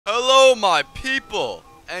Hello my people,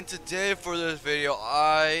 and today for this video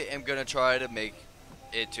I am gonna try to make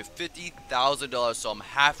it to $50,000, so I'm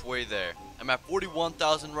halfway there. I'm at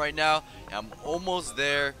 41,000 right now and I'm almost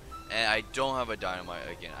there, and I don't have a dynamite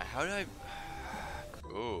again. How did I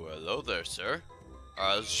Oh, hello there, sir.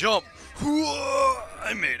 Alright, let's jump.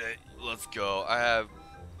 I made it. Let's go. I have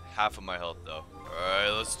half of my health though.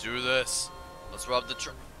 Alright, let's do this. Let's rob the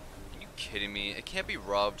truck. Are you kidding me? It can't be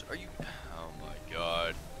robbed. Are you? Oh my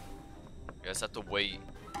god. You guys have to wait.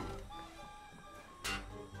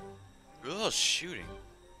 Who else shooting?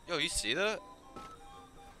 Yo, you see that?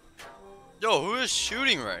 Yo, who is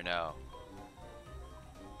shooting right now?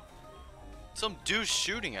 Some dude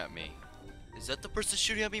shooting at me. Is that the person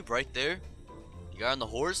shooting at me right there? The guy on the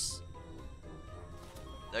horse?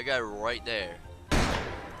 That guy right there.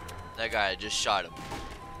 That guy, I just shot him.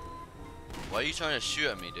 Why are you trying to shoot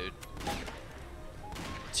at me, dude?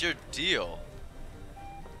 What's your deal?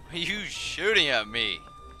 Why are you shooting at me?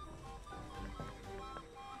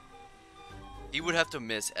 He would have to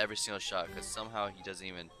miss every single shot because somehow he doesn't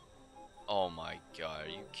even... Oh my god, are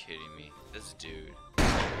you kidding me? This dude.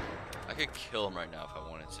 I could kill him right now if I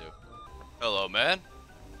wanted to. Hello, man.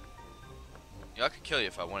 Yeah, I could kill you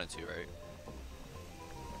if I wanted to, right?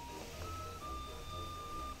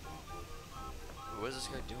 What is this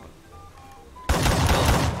guy doing?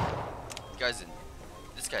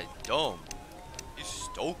 This guy's dumb. He's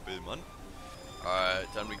stupid, man.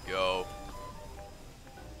 Alright, time to go.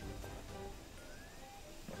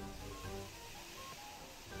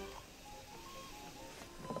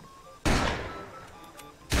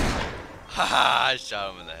 Haha, I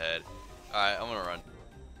shot him in the head. Alright, I'm gonna run.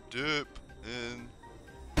 Dip in.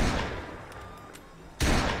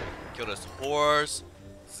 Kill this horse.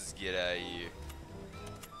 Let's just get out of here.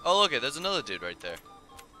 Oh, look, there's another dude right there.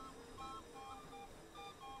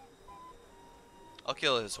 I'll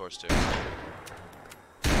kill his horse too.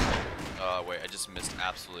 Oh, wait, I just missed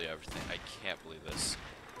absolutely everything. I can't believe this.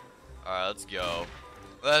 Alright, let's go.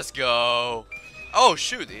 Let's go. Oh,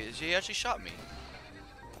 shoot, he actually shot me.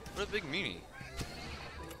 What a big meanie.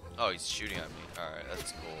 Oh, he's shooting at me. Alright,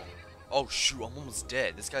 that's cool. Oh, shoot, I'm almost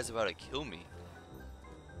dead. This guy's about to kill me.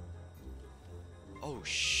 Oh,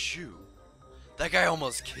 shoot. That guy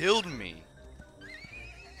almost killed me.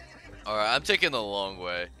 Alright, I'm taking the long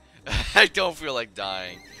way. I don't feel like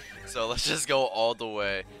dying. So let's just go all the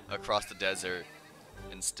way across the desert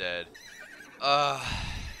instead. I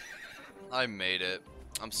made it.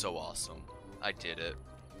 I'm so awesome. I did it.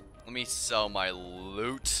 Let me sell my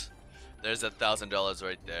loot. There's $1,000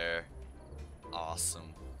 right there.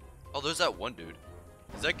 Awesome. Oh, there's that one dude.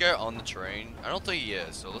 Is that guy on the train? I don't think he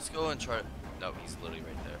is. So let's go and try to... No, he's literally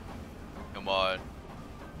right there. Come on.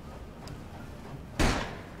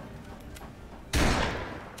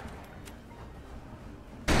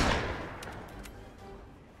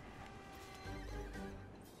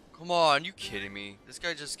 Come on, you kidding me? This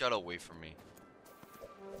guy just got away from me.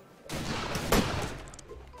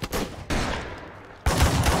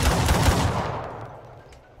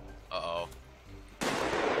 Uh-oh.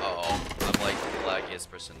 Uh-oh. I'm like the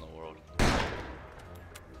laggiest person in the world.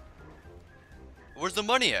 Where's the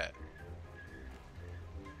money at?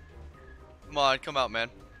 Come on, come out,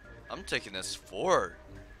 man. I'm taking this forward.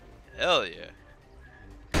 Hell yeah.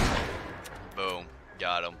 Boom.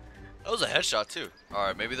 Got him. That was a headshot too.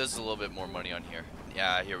 Alright, maybe there's a little bit more money on here.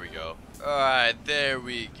 Yeah, here we go. Alright, there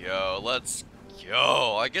we go. Let's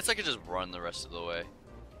go. I guess I could just run the rest of the way.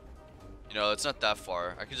 You know, it's not that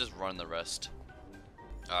far. I could just run the rest.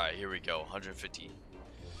 Alright, here we go. 150.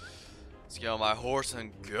 Let's get on my horse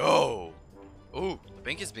and go. Ooh, the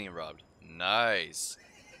bank is being robbed. Nice.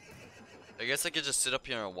 I guess I could just sit up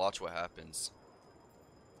here and watch what happens.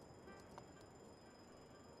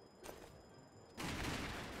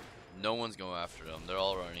 No one's going after them. They're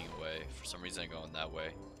all running away. For some reason, they're going that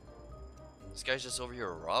way. This guy's just over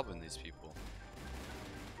here robbing these people.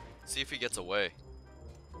 See if he gets away.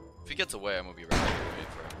 If he gets away, I'm gonna be right here waiting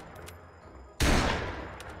for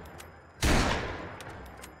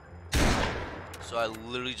him. So I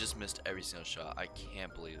literally just missed every single shot. I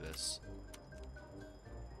can't believe this.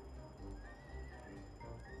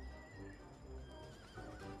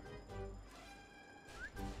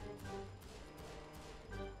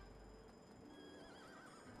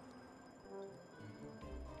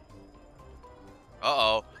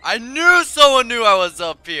 Uh-oh. I knew someone knew I was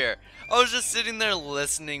up here. I was just sitting there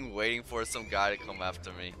listening, waiting for some guy to come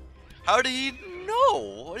after me. How did he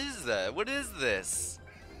know? What is that? What is this?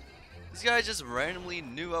 This guy just randomly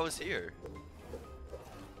knew I was here.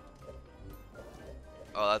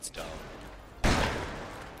 Oh, that's dumb.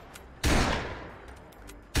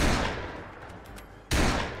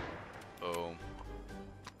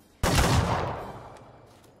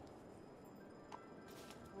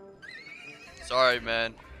 Sorry,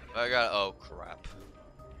 man. I got. Oh crap.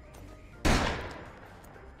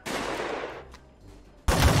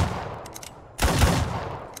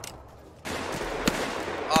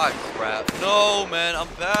 Ah crap. No, man. I'm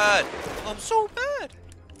bad. I'm so bad.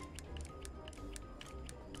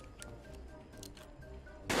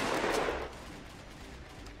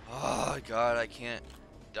 Oh god, I can't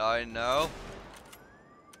die now.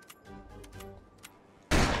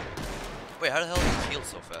 Wait, how the hell did he heal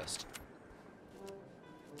so fast?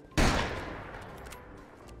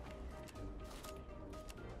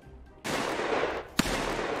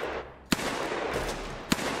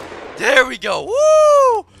 There we go.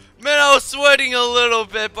 Woo! Man, I was sweating a little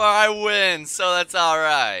bit, but I win, so that's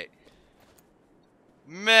alright.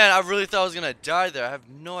 Man, I really thought I was gonna die there. I have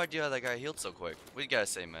no idea how that guy healed so quick. What do you gotta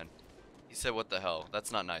say, man? He said, what the hell?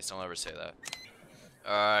 That's not nice. Don't ever say that.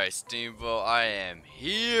 Alright, Steamboat, I am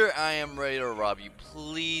here. I am ready to rob you.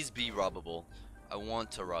 Please be robbable. I want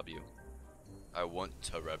to rob you. I want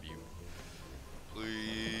to rob you.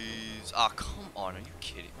 Please. Ah, come on. Are you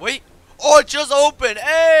kidding? Wait. Oh, it just opened.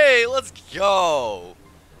 Hey, let's go.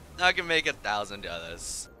 Now I can make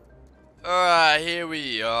 $1,000. Alright, here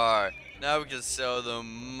we are. Now we can sell the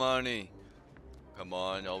money. Come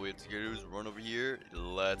on, all we have to do is run over here.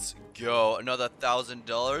 Let's go. Another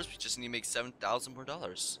 $1,000. We just need to make $7,000 more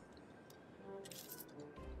dollars.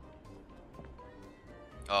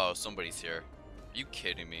 Oh, somebody's here. Are you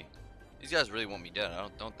kidding me? These guys really want me dead,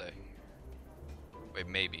 don't they? Wait,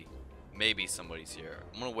 maybe. Maybe somebody's here.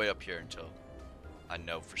 I'm gonna wait up here until I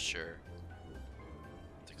know for sure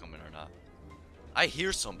if they're coming or not. I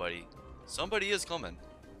hear somebody. Somebody is coming.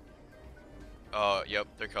 Oh, yep,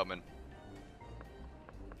 they're coming.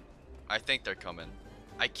 I think they're coming.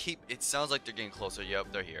 It sounds like they're getting closer. Yep,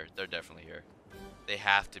 they're here. They're definitely here. They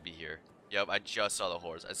have to be here. Yep, I just saw the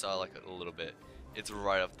horse. I saw like a little bit. It's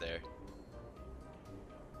right up there.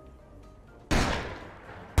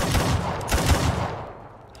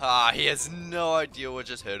 Ah, he has no idea what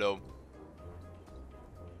just hit him.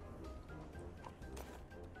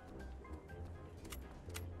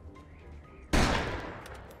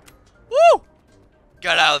 Woo!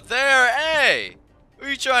 Got out there, hey! Who are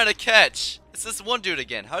you trying to catch? It's this one dude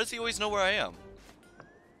again. How does he always know where I am?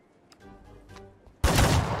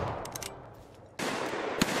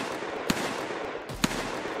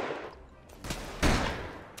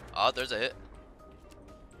 Oh, there's a hit.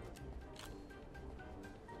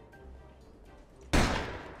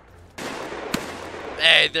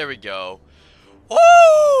 Hey, there we go.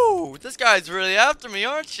 Woo! This guy's really after me,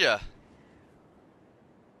 aren't you?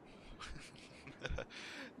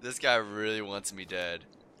 This guy really wants me dead.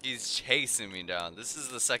 He's chasing me down. This is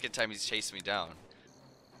the second time he's chased me down.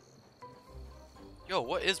 Yo,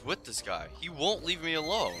 what is with this guy? He won't leave me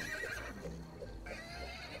alone.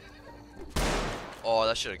 Oh,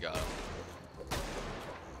 that should have got him.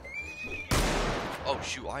 Oh,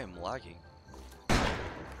 shoot, I am lagging.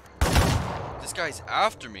 This guy's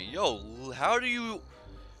after me. Yo, how do you...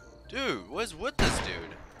 Dude, what is with this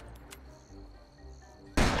dude?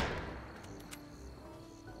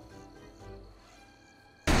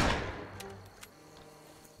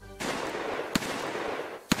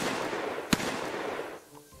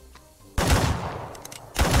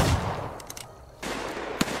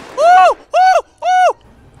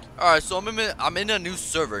 Alright, so I'm in a new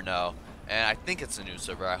server now, and I think it's a new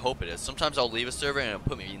server. I hope it is. Sometimes I'll leave a server and it'll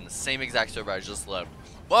put me in the same exact server I just left.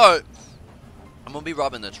 But I'm gonna be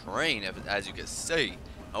robbing the train, as you can see.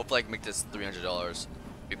 Hopefully I can make this $300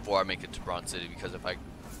 before I make it to Bronze City, because if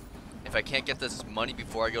I can't get this money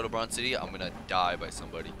before I go to Bronze City, I'm gonna die by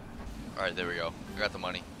somebody. Alright, there we go. I got the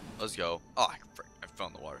money. Let's go. Oh, I fell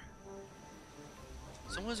in the water.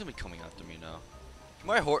 Someone's gonna be coming after me now. Can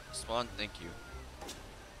my horse spawn? Thank you.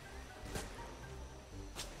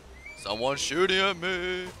 Someone's shooting at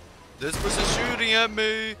me. This person's shooting at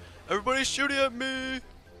me. Everybody's shooting at me.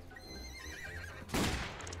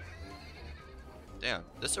 Damn,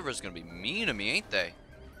 this server's gonna be mean to me, ain't they?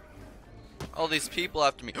 All these people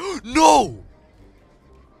after me. No!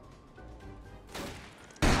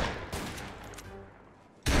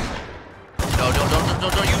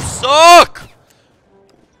 No, you suck!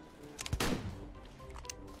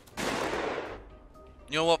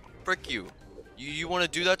 You know what? Frick you. You want to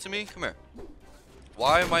do that to me? Come here.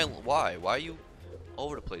 Why are you all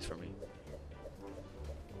over the place for me?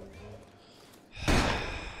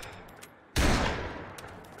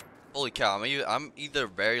 Holy cow, I'm either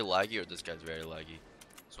very laggy or this guy's very laggy.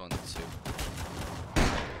 It's one of the two.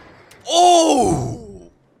 Oh!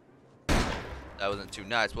 That wasn't too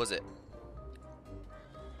nice, was it?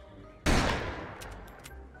 Did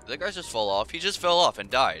that guy just fall off? He just fell off and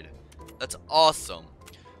died. That's awesome.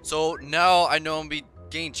 So now I know I'm gonna be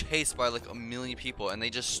getting chased by like a million people, and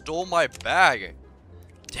they just stole my bag.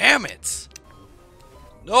 Damn it!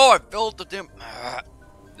 No, I filled the damn.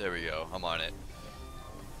 There we go. I'm on it.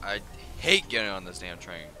 I hate getting on this damn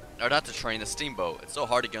train. Or not the train, the steamboat. It's so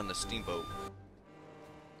hard to get on the steamboat.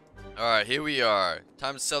 Alright, here we are.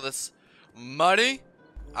 Time to sell this money.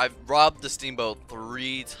 I've robbed the steamboat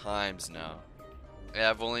 3 times now.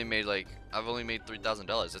 Yeah, I've only made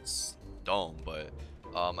 $3,000. It's dumb, but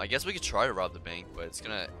I guess we could try to rob the bank, but it's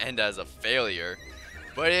gonna end as a failure.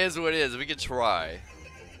 But it is what it is. We could try.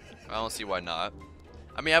 I don't see why not.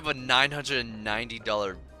 I mean, I have a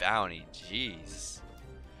 $990 bounty. Jeez.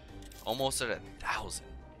 Almost at 1,000.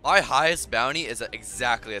 My highest bounty is at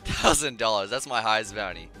exactly $1,000. That's my highest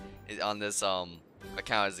bounty on this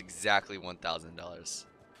account is exactly $1,000.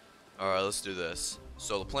 All right, let's do this.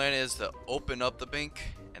 So the plan is to open up the bank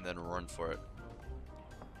and then run for it.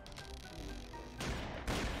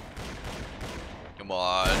 Come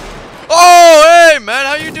on. Oh, hey man,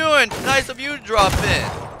 how you doing? Nice of you to drop in.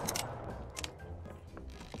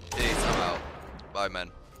 Peace, I'm out. Bye,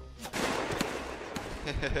 man.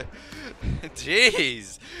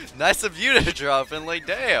 Jeez, nice of you to drop in, like,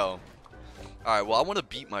 damn. Alright, well, I want to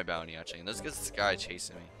beat my bounty, actually, and let's get this guy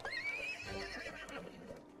chasing me.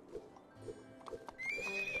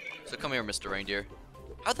 So come here, Mr. Reindeer.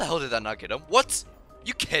 How the hell did that not get him? What?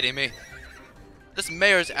 You kidding me? This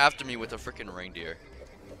mayor's after me with a freaking reindeer.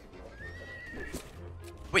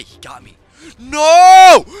 Wait, he got me.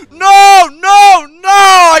 No! No! No! No!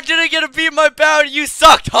 I didn't get to beat my bounty. You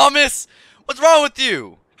suck, Thomas. What's wrong with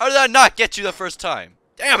you? How did that not get you the first time?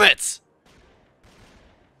 Damn it!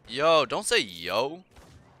 Yo, don't say yo.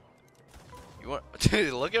 You want?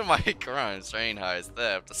 Dude, look at my crime: train heist,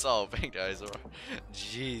 theft, assault, bank heist.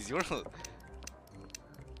 Jeez, you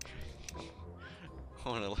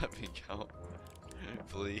wanna let me go?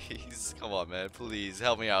 Please, come on, man. Please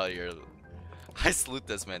help me out here. I salute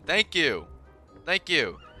this man. Thank you. Thank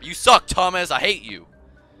you. You suck, Thomas. I hate you.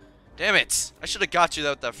 Damn it. I should have got you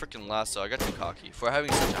with that freaking lasso. I got too cocky for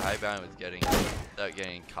having such a high bounty with getting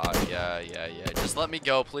caught. Yeah. Just let me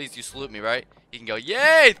go, please. You salute me, right? You can go,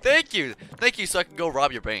 yay, thank you. Thank you, so I can go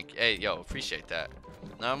rob your bank. Hey, yo, appreciate that.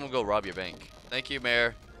 Now I'm gonna go rob your bank. Thank you,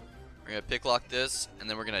 Mayor. We're gonna pick lock this, and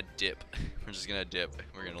then we're gonna dip. We're just gonna dip.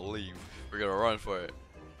 We're gonna leave. We're gonna run for it.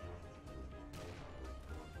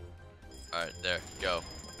 Alright, there, go.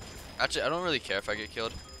 Actually, I don't really care if I get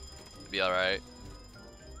killed. It'll be alright.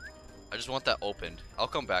 I just want that opened. I'll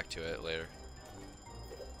come back to it later.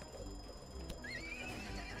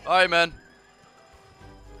 Alright, man.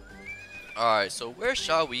 Alright, so where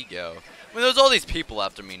shall we go? I mean, there's all these people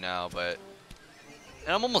after me now, but...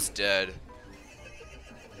 And I'm almost dead.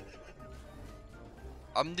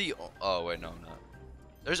 I'm the... Oh, wait, no, I'm not.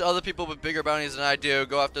 There's other people with bigger bounties than I do.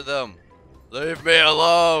 Go after them. Leave me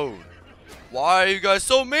alone. Why are you guys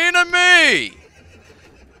so mean to me?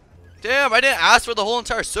 Damn, I didn't ask for the whole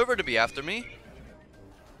entire server to be after me.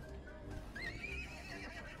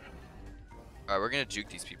 Alright, we're gonna juke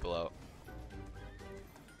these people out.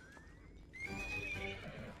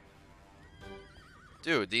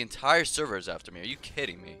 Dude, the entire server is after me. Are you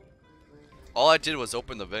kidding me? All I did was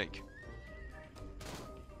open the bank.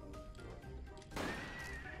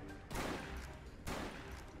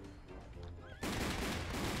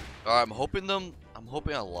 Alright, I'm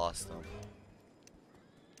hoping I lost them.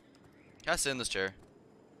 Can I sit in this chair?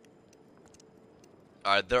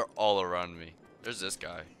 Alright, they're all around me. There's this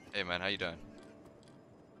guy. Hey man, how you doing?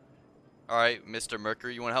 Alright, Mr.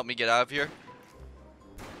 Mercury, you wanna help me get out of here?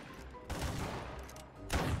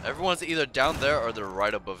 Everyone's either down there or they're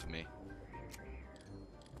right above me.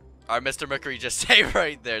 Alright, Mr. Mercury, just stay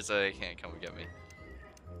right there so they can't come and get me.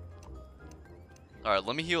 Alright,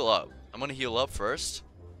 let me heal up. I'm gonna heal up first.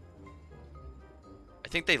 I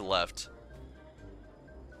think they left.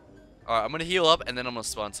 Alright, I'm gonna heal up and then I'm gonna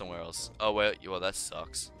spawn somewhere else. Oh wait, well that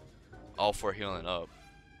sucks. All for healing up.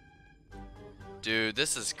 Dude,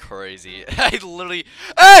 this is crazy. I literally...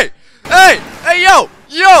 Hey! Hey! Hey, yo!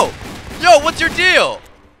 Yo! Yo, what's your deal?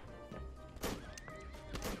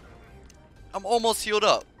 I'm almost healed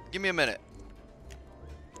up. Give me a minute.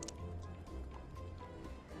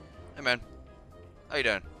 Hey, man. How you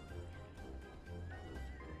doing?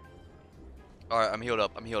 Alright, I'm healed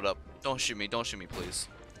up. I'm healed up. Don't shoot me. Don't shoot me, please.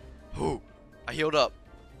 Whew. I healed up.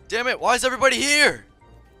 Damn it. Why is everybody here?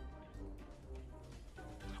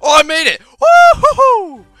 Oh, I made it.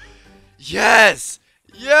 Woo-hoo-hoo! Yes.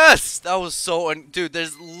 Yes. That was so... Dude,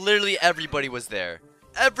 there's literally everybody was there.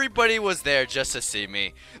 Everybody was there just to see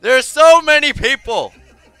me. There's so many people.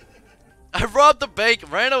 I robbed the bank,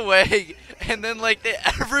 ran away, and then like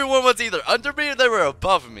everyone was either under me or they were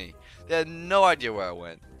above me. They had no idea where I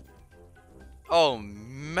went. Oh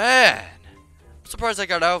man, I'm surprised I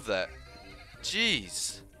got out of that.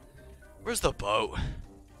 Jeez, where's the boat?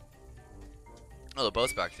 Oh, the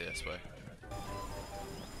boat's back this way.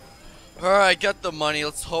 Alright, got the money.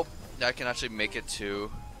 Let's hope that I can actually make it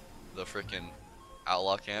to the freaking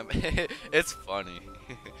outlaw camp. It's funny.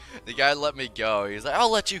 The guy let me go. He's like,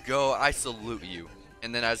 I'll let you go. I salute you.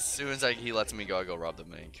 And then as soon as he lets me go, I go rob the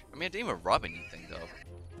bank. I mean, I didn't even rob anything, though.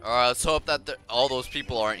 Alright, let's hope that all those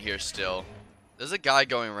people aren't here still. There's a guy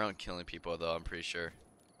going around killing people, though, I'm pretty sure.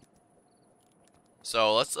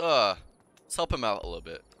 So, let's help him out a little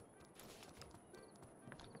bit.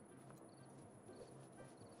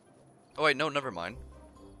 Oh, wait, no, never mind.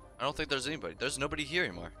 I don't think there's anybody. There's nobody here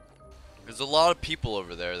anymore. There's a lot of people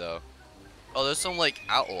over there, though. Oh, there's some, like,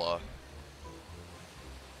 outlaw.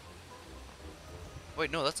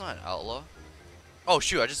 Wait, no, that's not an outlaw. Oh,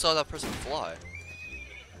 shoot, I just saw that person fly.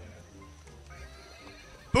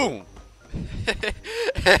 Boom!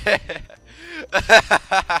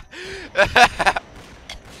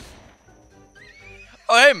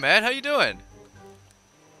 Oh, hey, man, how you doing?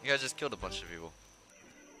 You guys just killed a bunch of people.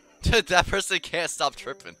 Dude, that person can't stop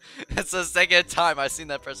tripping. It's the second time I've seen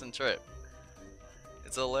that person trip.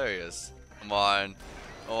 It's hilarious. Come on.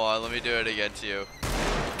 Come on, let me do it again to you.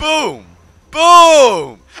 Boom!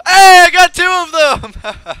 Boom! Hey, I got two of them!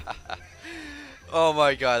 Oh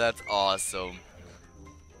my god, that's awesome.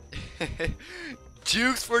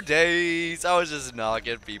 Jukes for days. I was just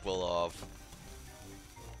knocking people off.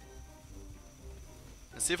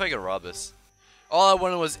 Let's see if I can rob this. All I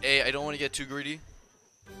wanted was A. I don't want to get too greedy.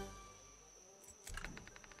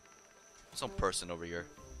 Some person over here.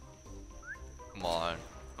 Come on.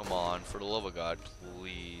 Come on. For the love of God,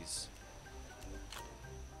 please.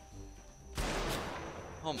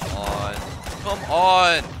 Come on. Come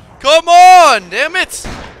on. Come on! Damn it!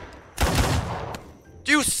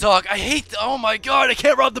 You suck. I hate oh my god, I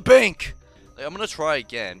can't rob the bank! Like, I'm gonna try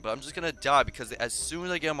again, but I'm just gonna die because as soon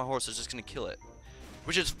as I get on my horse, I'm just gonna kill it.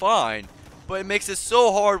 Which is fine, but it makes it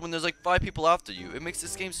so hard when there's like 5 people after you. It makes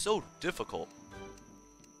this game so difficult.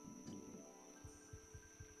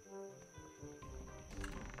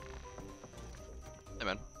 Hey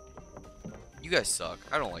man, you guys suck.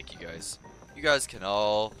 I don't like you guys. You guys can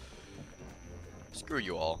all screw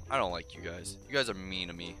you all. I don't like you guys. You guys are mean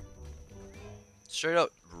to me. Straight up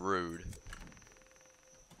rude.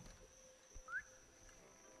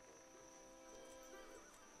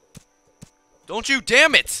 Don't you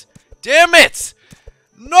damn it! Damn it!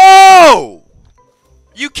 No!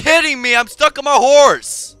 You kidding me? I'm stuck on my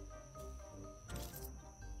horse.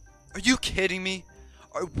 Are you kidding me?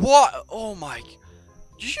 What? Oh my.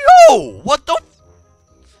 Yo! What the?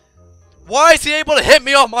 Why is he able to hit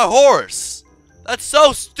me off my horse? That's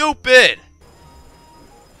so stupid.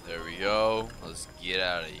 There we go. Let's get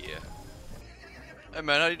out of here. Hey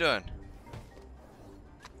man, how you doing?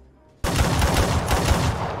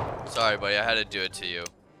 Sorry buddy, I had to do it to you.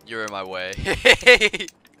 You're in my way.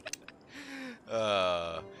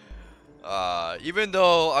 Even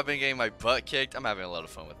though I've been getting my butt kicked, I'm having a lot of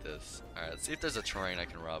fun with this. Alright, let's see if there's a terrain I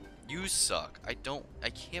can rob. You suck. I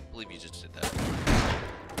can't believe you just did that.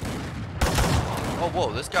 Oh,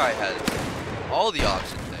 whoa, this guy has all the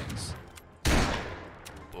option things.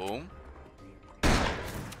 Boom.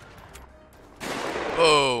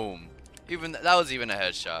 Boom. Even that was even a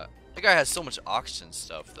headshot. That guy has so much auction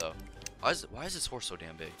stuff though. Why is this horse so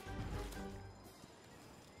damn big?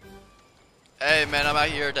 Hey man, I'm out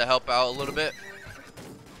here to help out a little bit.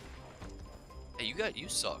 Hey, you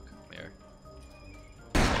suck, Mayor.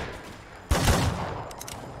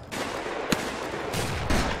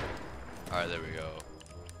 Alright, there we go.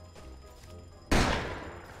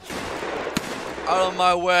 Out of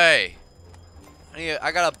my way.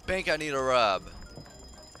 I got a bank I need to rob.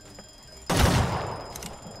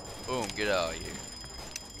 Boom, get out of here.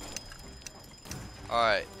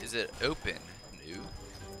 Alright, is it open? No.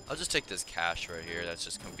 I'll just take this cash right here. That's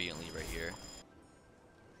just conveniently right here.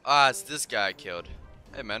 Ah, it's this guy I killed.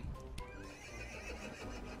 Hey, man.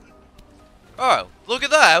 Oh, look at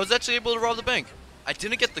that. I was actually able to rob the bank. I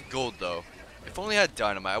didn't get the gold, though. If only I had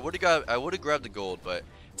dynamite, I would have grabbed the gold, but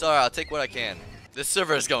it's alright. I'll take what I can. This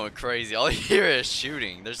server is going crazy. All you hear is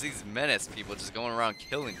shooting. There's these menace people just going around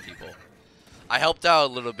killing people. I helped out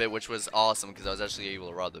a little bit, which was awesome because I was actually able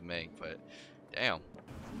to rob the bank, but damn.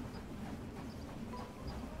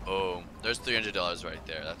 Boom. There's $300 right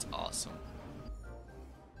there. That's awesome.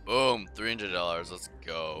 Boom. $300. Let's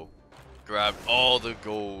go. Grab all the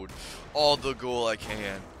gold. All the gold I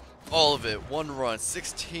can. All of it. One run.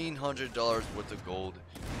 $1,600 worth of gold.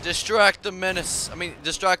 Distract the menace. I mean,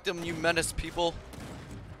 distract them, you menace people.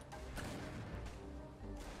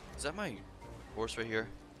 Is that my horse right here?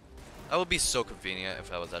 That would be so convenient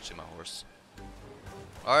if that was actually my horse.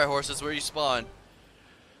 Alright, horses, where you spawn?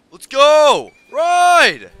 Let's go!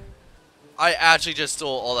 Ride! I actually just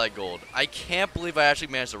stole all that gold. I can't believe I actually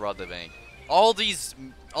managed to rob the bank. All these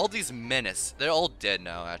menace, they're all dead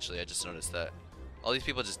now, actually. I just noticed that. All these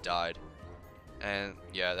people just died. And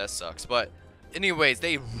yeah, that sucks. But anyways,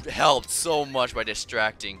 they helped so much by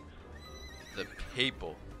distracting the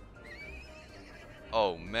people.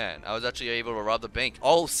 Oh man, I was actually able to rob the bank.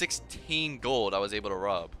 All 16 gold I was able to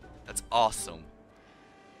rob. That's awesome.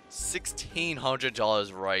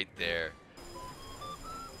 $1,600 right there.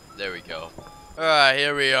 There we go. Alright,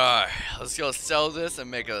 here we are. Let's go sell this and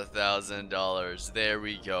make $1,000. There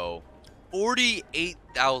we go.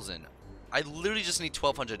 48,000. I literally just need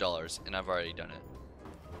 $1,200 and I've already done it.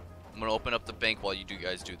 I'm gonna open up the bank while you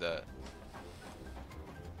guys do that.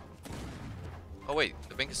 Oh wait,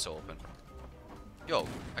 the bank is still open. Yo,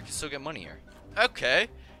 I can still get money here. Okay,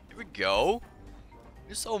 here we go.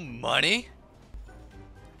 Here's some money.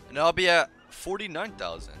 And I'll be at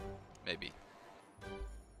 49,000, maybe.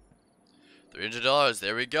 $300,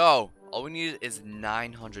 there we go. All we need is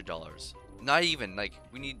 $900. Not even, like,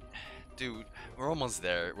 we need, dude, we're almost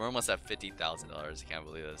there. We're almost at $50,000. I can't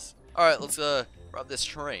believe this. Alright, let's rob this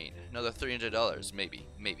train. Another $300, maybe,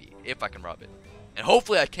 if I can rob it. And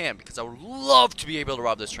hopefully I can, because I would love to be able to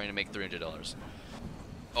rob this train and make $300.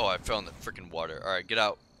 Oh, I fell in the freaking water. Alright, get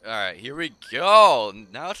out. Alright, here we go.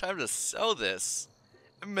 Now time to sell this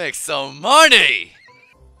and make some money.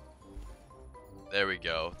 There we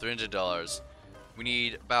go. $300. We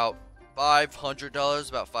need about $500,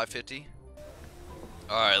 about $550.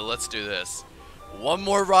 Alright, let's do this. One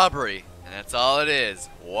more robbery, and that's all it is.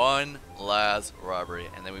 One last robbery,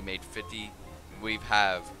 and then we made we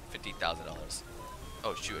have $50,000.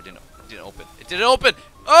 Oh shoot, it didn't open. It didn't open!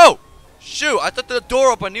 Oh! Shoot, I thought the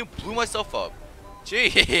door opened and blew myself up.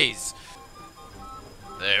 Jeez.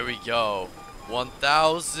 There we go.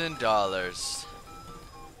 $1,000.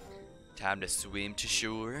 Time to swim to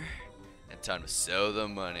shore. And time to sell the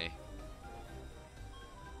money.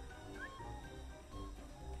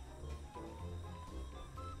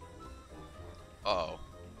 Uh-oh.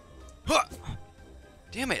 Huh!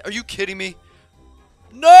 Damn it, are you kidding me?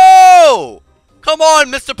 No! Come on,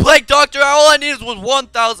 Mr. Plague Doctor, all I needed was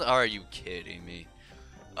 1,000. Are you kidding me?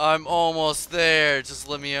 I'm almost there, just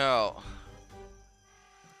let me out.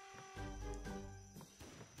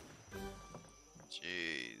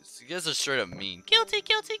 Jeez, you guys are straight up mean. Guilty,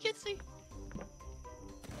 guilty, guilty.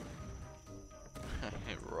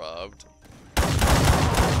 Robbed.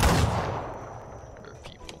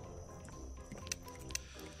 People.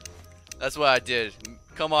 That's what I did.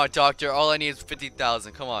 Come on, doctor. All I need is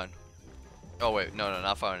 50,000. Come on. Oh wait, no,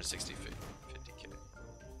 not 560. 50K.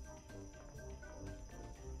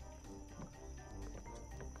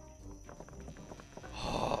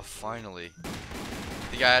 Oh, finally.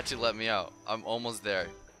 The guy actually let me out. I'm almost there.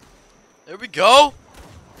 There we go.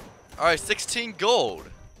 All right, 16 gold.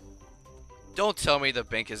 Don't tell me the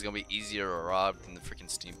bank is gonna be easier to rob than the freaking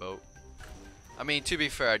steamboat. I mean, to be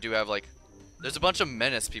fair, I do have like, there's a bunch of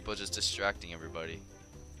menace people just distracting everybody,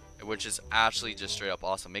 which is actually just straight up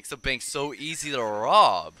awesome. Makes the bank so easy to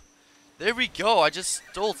rob. There we go. I just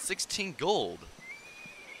stole 16 gold.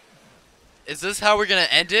 Is this how we're gonna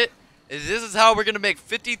end it? Is this how we're gonna make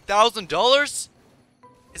 $50,000?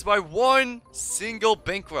 Is by one single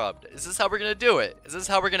bank robbed. Is this how we're gonna do it? Is this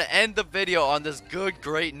how we're gonna end the video on this good,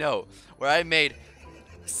 great note where I made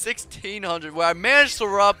 1,600? Where I managed to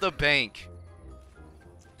rob the bank.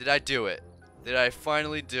 Did I do it? Did I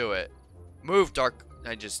finally do it? Move, Dark.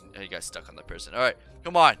 I got stuck on the person. Alright,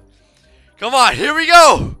 come on. Come on, here we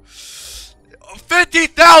go!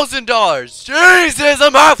 $50,000! Jesus,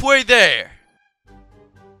 I'm halfway there!